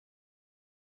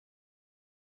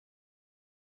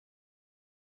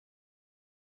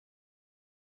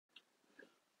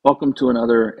Welcome to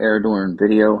another Airborne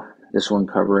video, this one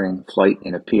covering flight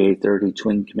in a PA30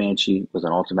 twin Comanche with an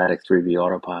Altimatic IIIB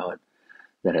autopilot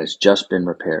that has just been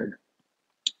repaired.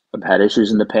 I've had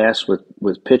issues in the past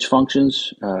with pitch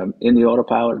functions in the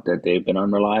autopilot that they've been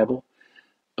unreliable,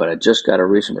 but I just got a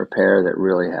recent repair that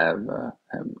really have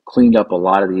cleaned up a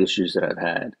lot of the issues that I've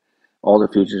had. All the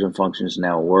features and functions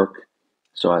now work,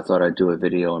 so I thought I'd do a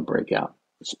video and break out.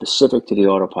 Specific to the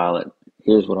autopilot,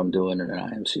 here's what I'm doing in an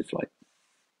IMC flight.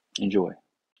 Enjoy.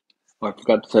 Oh, I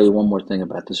forgot to tell you one more thing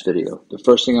about this video. The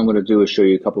first thing I'm going to do is show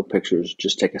you a couple pictures,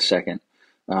 just take a second,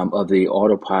 of the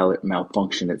autopilot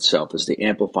malfunction itself. It's the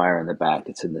amplifier in the back,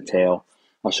 it's in the tail.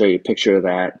 I'll show you a picture of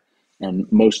that,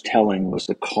 and most telling was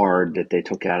the card that they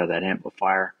took out of that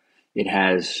amplifier. It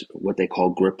has what they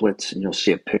call griplets, and you'll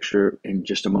see a picture in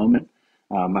just a moment.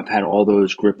 I've had all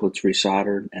those griplets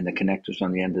resoldered and the connectors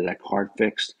on the end of that card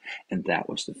fixed, and that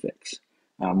was the fix.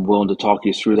 I'm willing to talk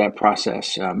you through that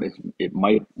process. It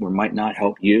might or might not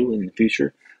help you in the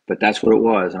future, but that's what it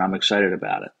was, and I'm excited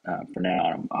about it for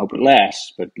now. I hope it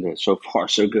lasts, but so far,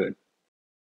 so good.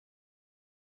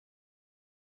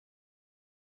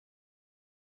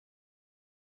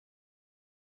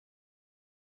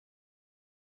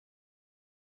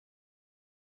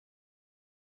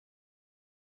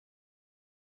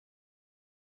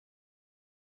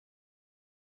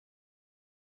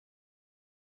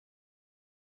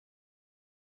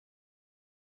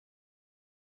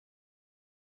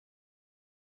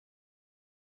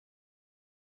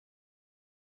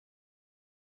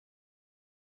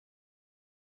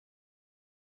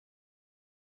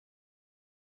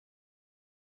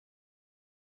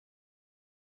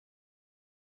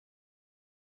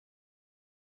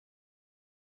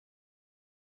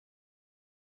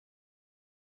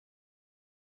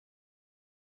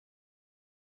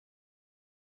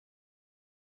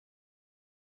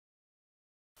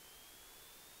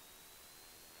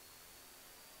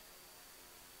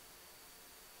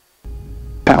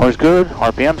 Power's good,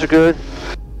 RPMs are good,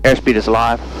 airspeed is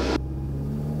alive.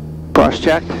 Cross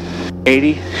checked,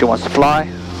 80, she wants to fly.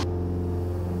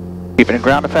 Keeping in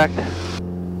ground effect.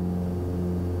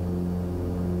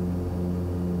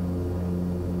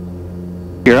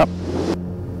 Gear up.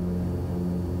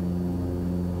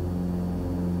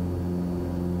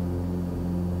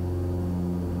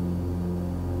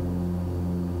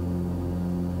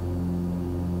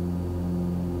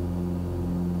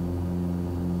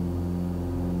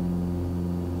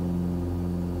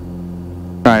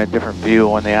 Trying a different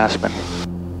view on the Aspen.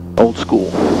 Old school.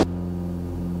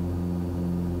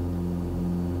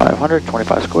 500,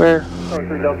 25 square.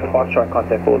 3 Delta Foxtrot,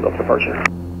 contact full Delta departure.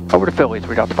 Over to Philly,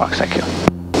 3 Delta Fox, thank you.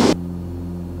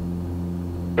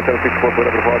 764 foot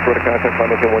over the Fox, rotor contact, climb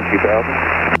maintain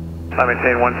 12000. I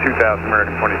maintain 12000,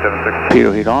 American 2760.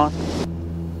 Pitot heat on.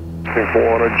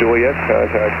 400 Juliet,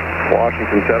 contact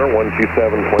Washington Center,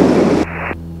 127.7.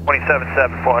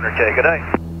 277, 400K, good day.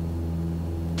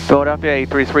 Philadelphia,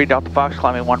 833 Delta Fox,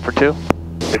 climbing 1 for 2.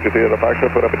 If you see the Fox,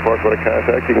 put up at Fox, rotor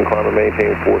contact, you can climb and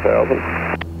maintain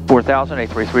 4000. 4000,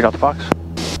 833 Delta Fox.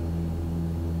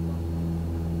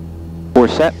 4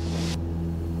 set.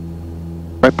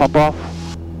 Right pump off.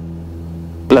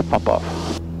 Left pump off.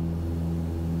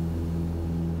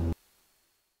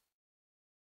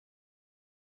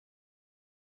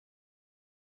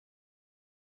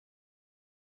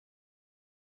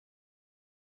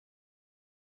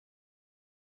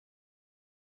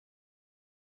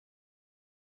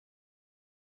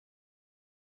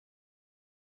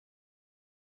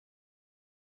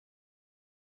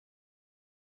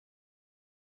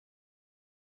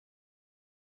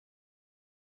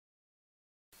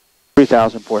 Three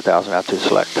thousand, 4000 out to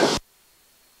select.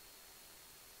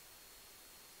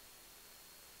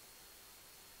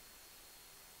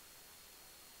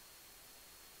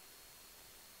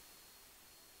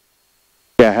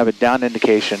 Yeah, I have a down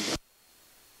indication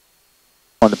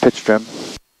on the pitch trim,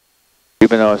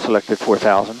 even though I selected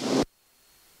 4000.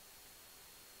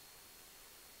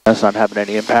 That's not having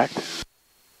any impact.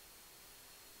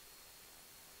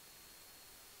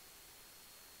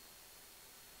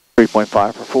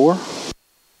 3.5 for 4.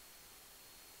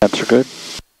 Temps are good.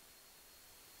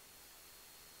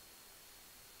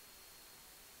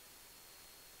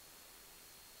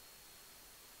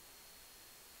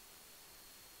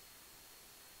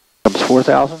 Comes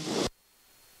 4000.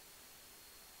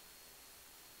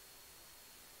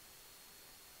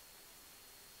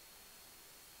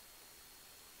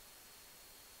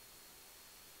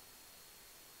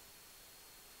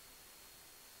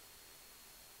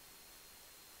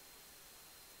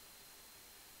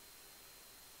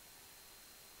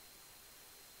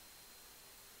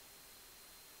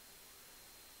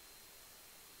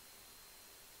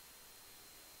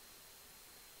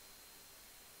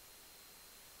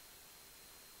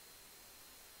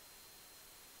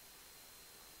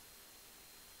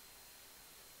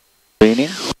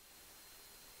 Leaning.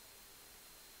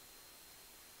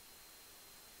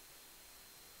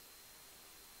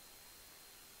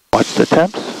 Watch the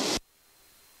temps.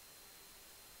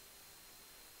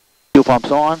 Fuel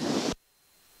pump's on.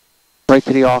 Right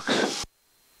to the aux.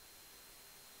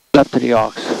 Left to the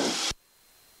aux.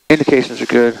 Indications are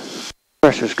good.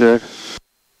 Pressure's good.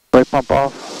 Right pump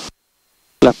off.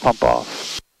 Left pump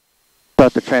off.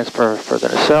 Start the transfer further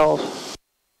to cells.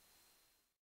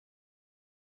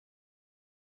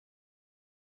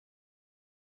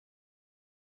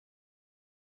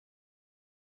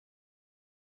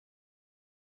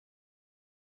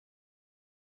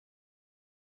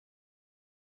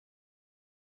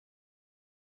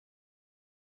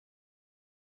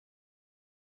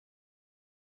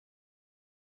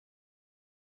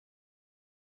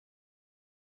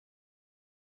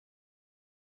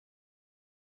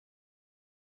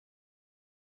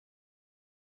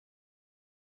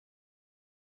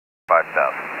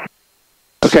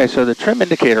 Okay, so the trim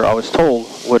indicator, I was told,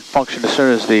 would function as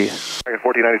soon as the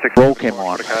roll came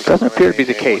on. It doesn't appear to be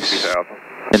the case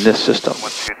in this system.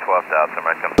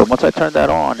 But once I turned that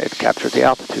on, it captured the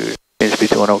altitude. It seems to be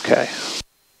doing okay.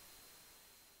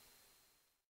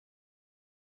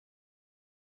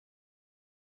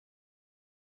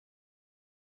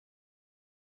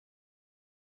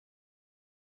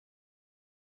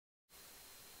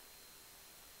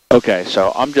 Okay,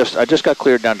 so I just got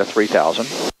cleared down to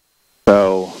 3,000.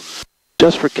 So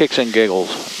just for kicks and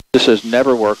giggles, this has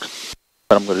never worked,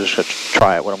 but I'm going to just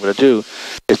try it. What I'm going to do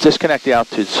is disconnect the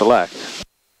altitude select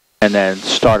and then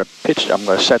start a pitch. I'm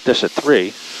going to set this at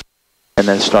 3 and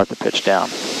then start the pitch down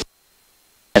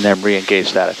and then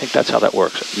re-engage that. I think that's how that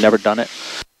works. I've never done it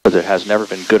because it has never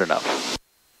been good enough.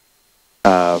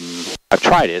 I've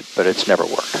tried it, but it's never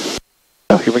worked.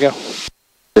 So here we go.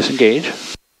 Disengage.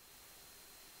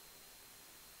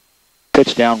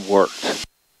 Pitch down worked.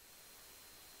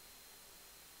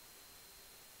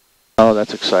 Oh,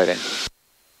 that's exciting.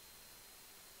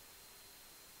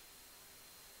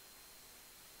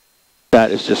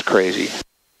 That is just crazy.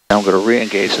 Now I'm going to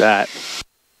re-engage that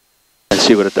and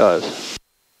see what it does.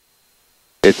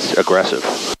 It's aggressive.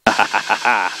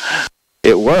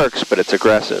 It works, but it's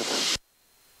aggressive.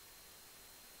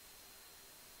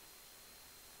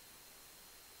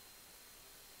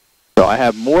 So I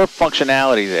have more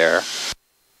functionality there,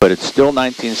 but it's still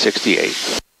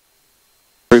 1968.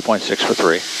 3.6 for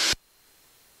 3.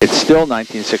 It's still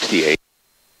 1968.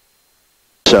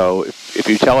 So if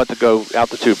you tell it to go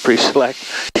altitude pre-select,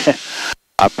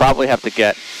 I probably have to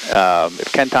get,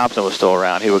 if Ken Thompson was still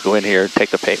around, he would go in here,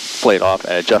 take the plate off,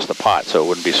 and adjust the pot so it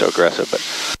wouldn't be so aggressive, but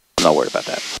I'm not worried about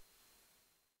that.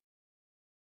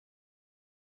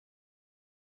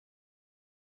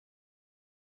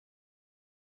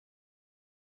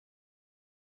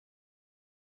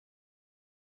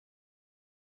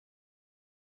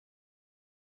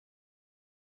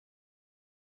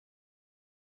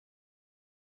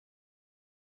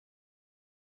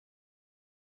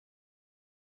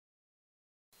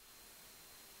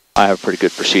 I have a pretty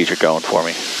good procedure going for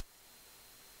me.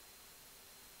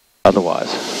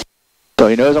 Otherwise. So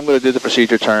he knows I'm going to do the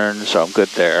procedure turn, so I'm good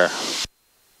there.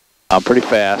 I'm pretty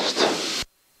fast,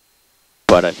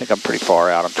 but I think I'm pretty far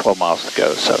out. I'm 12 miles to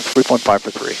go, so 3.5 for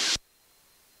 3.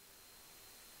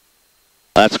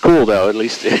 That's cool, though. At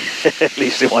least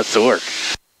it wants to work.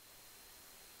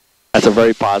 That's a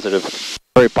very positive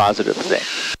thing.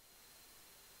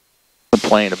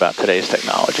 Complain about today's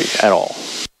technology at all.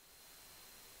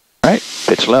 All right,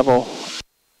 pitch level,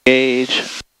 gauge,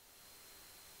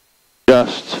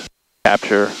 adjust,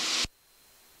 capture.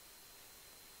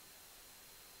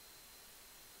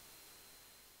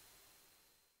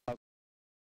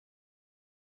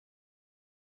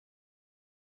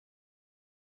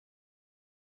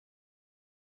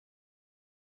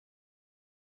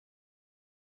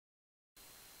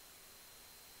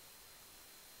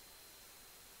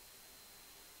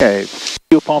 Okay,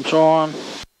 fuel pumps on.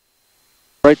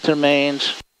 Right to the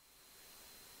mains,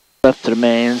 left to the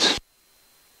mains.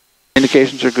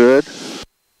 Indications are good.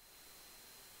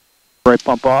 Right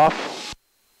pump off,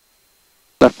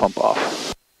 left pump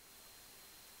off.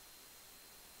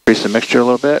 Increase the mixture a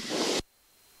little bit.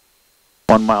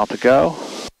 1 mile to go.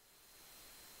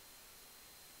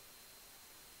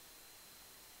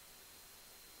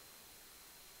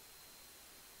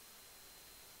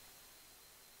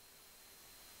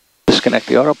 Disconnect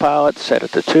the autopilot, set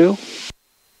it to 2.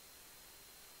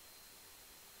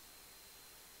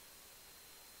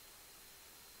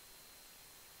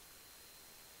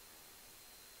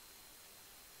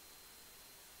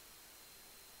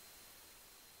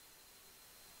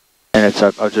 And it's, I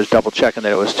was just double checking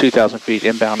that it was 2,000 feet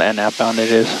inbound and outbound. It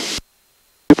is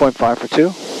 2.5 for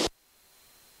 2.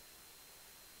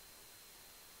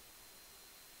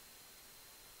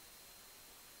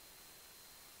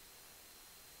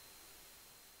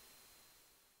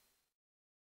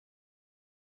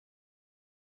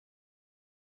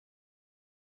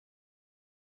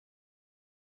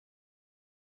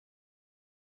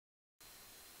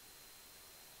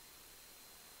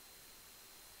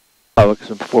 Public is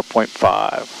in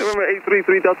 4.5. November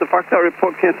 833 Delta Foxtrot,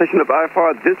 report cancellation of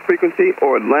IFR at this frequency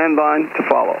or landline to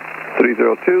follow.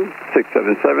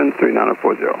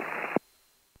 302-677-3940.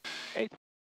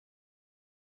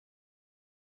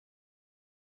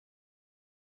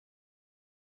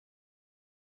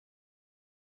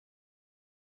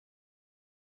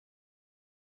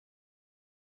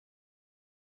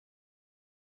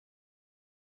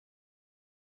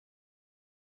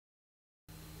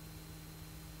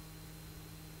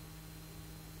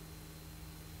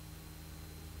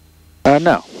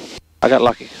 No, I got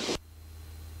lucky.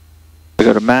 I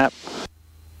go to map,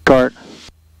 chart,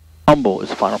 Humble is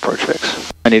the final approach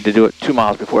fix. I need to do it 2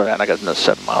 miles before that, and I got another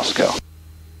 7 miles to go.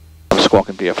 I'm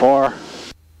squawking VFR.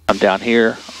 I'm down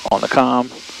here on the comm.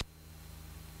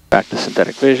 Back to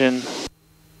synthetic vision.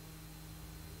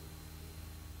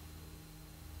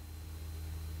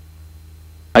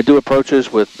 I do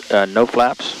approaches with no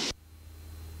flaps.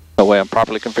 That way I'm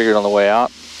properly configured on the way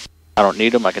out. I don't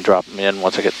need them. I can drop them in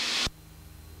once I get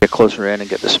closer in and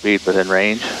get the speed within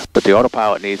range. But the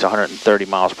autopilot needs 130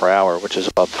 miles per hour, which is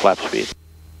above flap speed.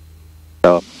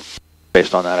 So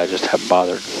based on that, I just haven't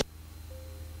bothered.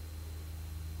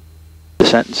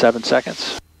 Descent in 7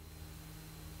 seconds.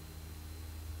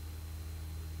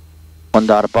 1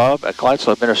 dot above. At glide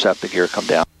slope intercept, the gear come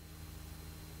down.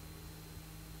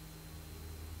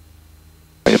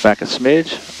 Bring it back a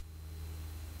smidge.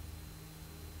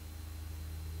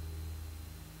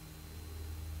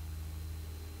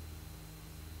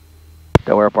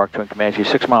 Delaware Park Twin Comanche,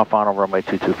 6 mile final, runway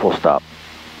 22 full stop.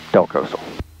 Del Coastal.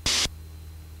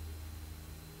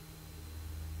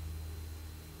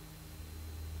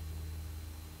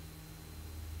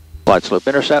 Glide slope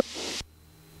intercept.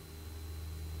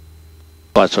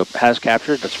 Glide slope has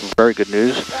captured, that's very good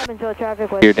news.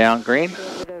 Gear down, green.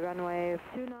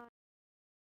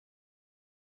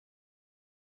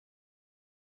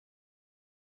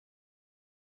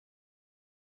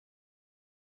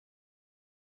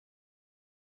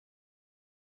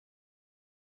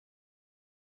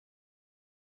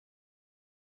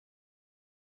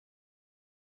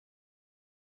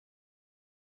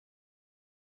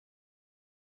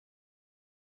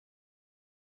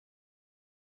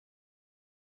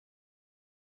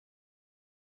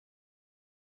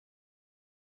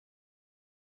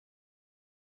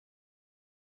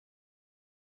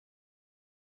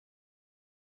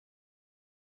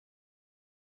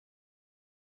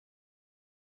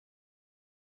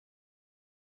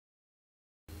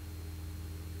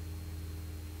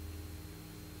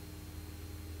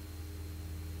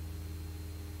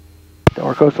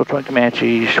 Delaware Coastal Twin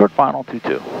Comanche, short final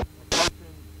 22.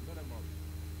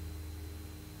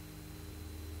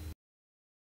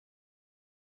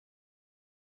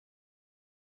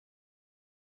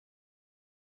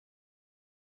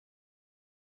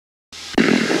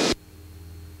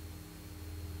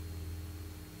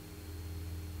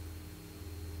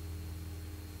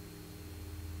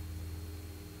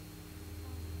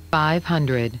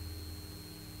 $500.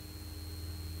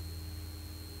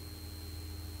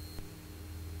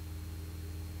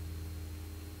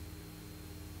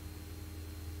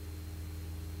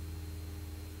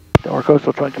 Delaware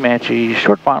Coastal Twin Comanche,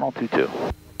 short final 22.